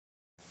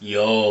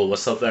Yo,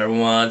 what's up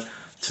everyone?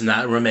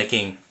 Tonight we're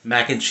making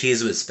mac and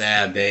cheese with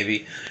spam,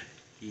 baby.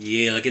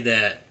 Yeah, look at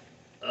that.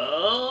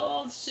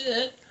 Oh,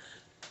 shit.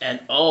 And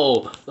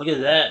oh, look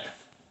at that.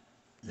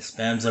 The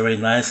spam's already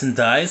nice and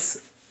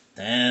diced.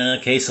 And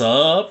case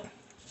up.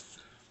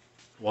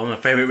 One of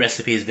my favorite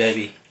recipes,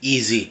 baby.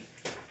 Easy.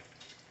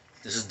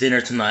 This is dinner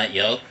tonight,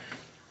 yo.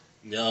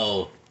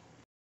 Yo.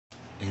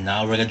 And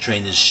now we're gonna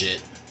drain this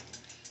shit.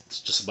 It's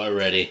just about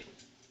ready.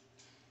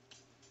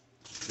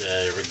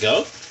 There we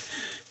go.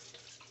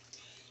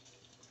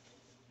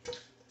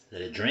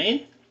 Let it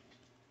drain.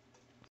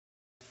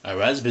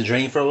 Alright, it's been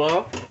draining for a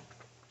while.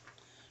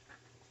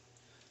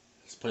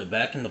 Let's put it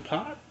back in the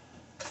pot.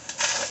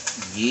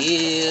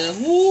 Yeah,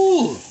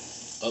 woo!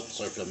 Oh,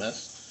 sorry for the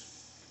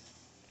mess.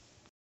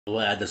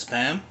 We'll add the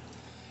spam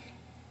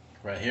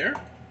right here.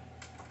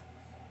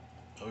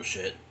 Oh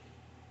shit.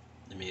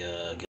 Let me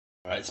get.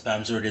 Alright,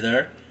 spam's already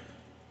there.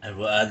 And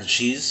we'll add the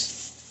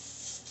cheese.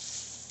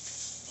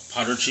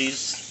 Powder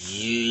cheese.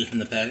 Yeah, from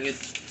the packet.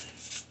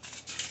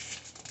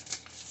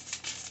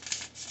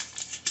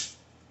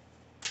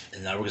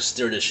 And now we're gonna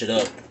stir this shit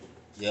up.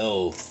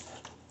 Yo.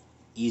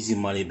 Easy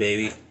money,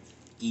 baby.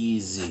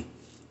 Easy.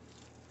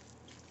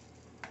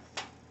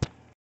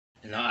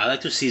 And now I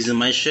like to season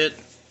my shit.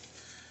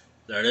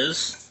 There it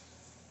is.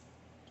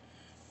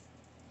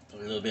 Put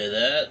a little bit of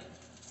that.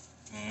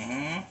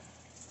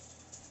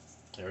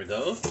 There we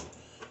go.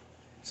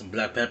 Some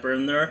black pepper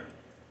in there.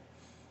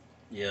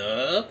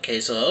 Yup,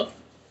 queso.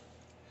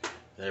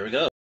 There we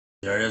go.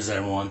 There it is,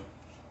 everyone.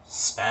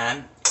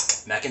 Spam,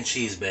 mac and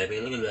cheese, baby.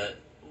 Look at that.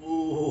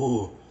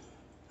 Ooh,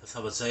 that's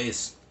how it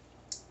tastes.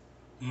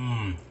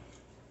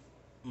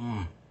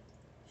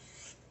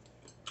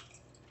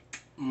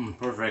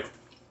 Perfect.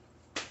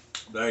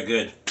 Very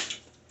good.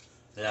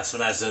 That's a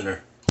nice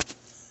dinner.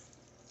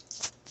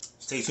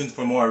 Stay tuned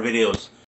for more videos.